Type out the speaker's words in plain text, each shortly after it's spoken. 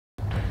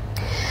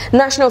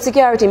National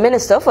Security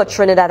Minister for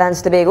Trinidad and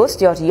Tobago,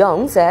 Stuart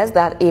Young, says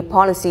that a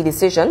policy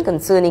decision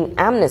concerning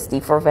amnesty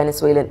for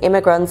Venezuelan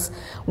immigrants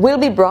will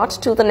be brought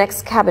to the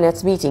next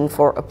cabinet meeting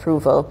for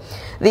approval.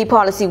 The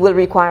policy will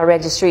require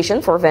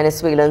registration for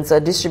Venezuelans, a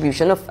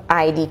distribution of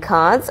ID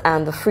cards,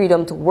 and the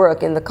freedom to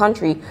work in the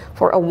country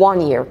for a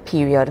one-year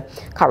period.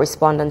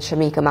 Correspondent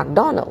Shamika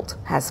MacDonald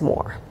has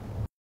more.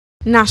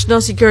 National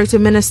Security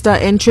Minister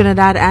in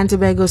Trinidad and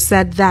Tobago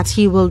said that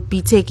he will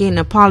be taking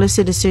a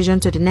policy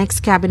decision to the next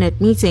cabinet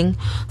meeting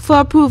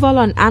for approval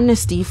on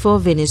amnesty for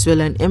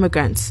Venezuelan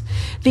immigrants.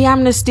 The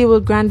amnesty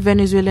will grant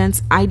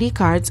Venezuelans ID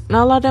cards and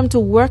allow them to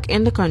work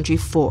in the country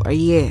for a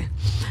year.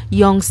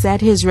 Young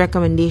said his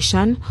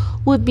recommendation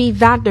would be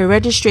that the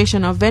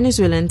registration of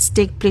Venezuelans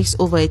take place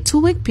over a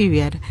 2-week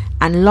period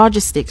and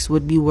logistics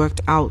would be worked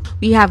out.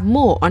 We have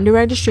more on the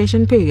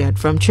registration period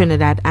from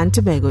Trinidad and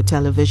Tobago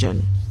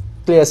Television.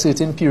 A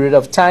certain period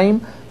of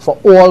time for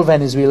all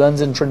Venezuelans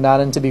in Trinidad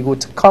and Tobago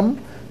to come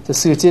to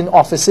certain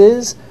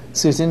offices,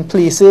 certain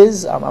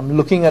places. I'm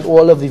looking at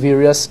all of the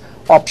various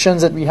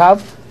options that we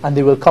have, and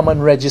they will come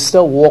and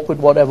register, walk with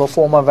whatever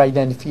form of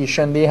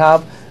identification they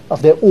have,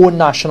 of their own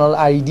national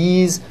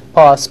IDs,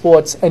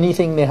 passports,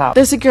 anything they have.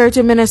 The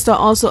security minister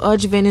also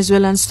urged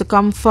Venezuelans to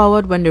come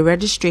forward when the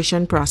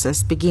registration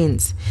process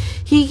begins.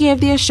 He gave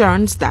the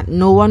assurance that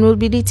no one will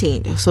be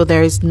detained, so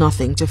there is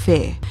nothing to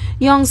fear.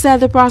 Young said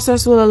the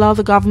process will allow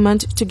the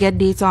government to get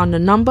data on the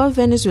number of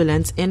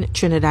Venezuelans in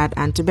Trinidad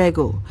and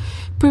Tobago.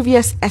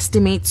 Previous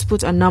estimates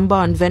put a number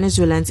on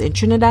Venezuelans in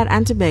Trinidad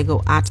and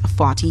Tobago at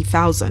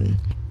 40,000.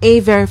 A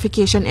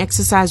verification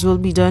exercise will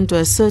be done to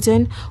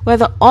ascertain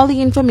whether all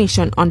the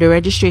information on the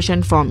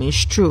registration form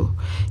is true.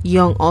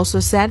 Young also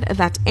said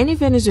that any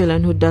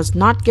Venezuelan who does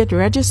not get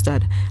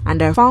registered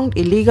and are found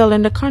illegal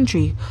in the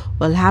country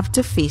will have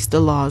to face the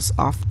laws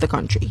of the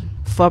country.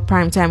 For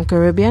Primetime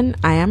Caribbean,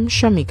 I am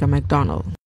Shamika MacDonald.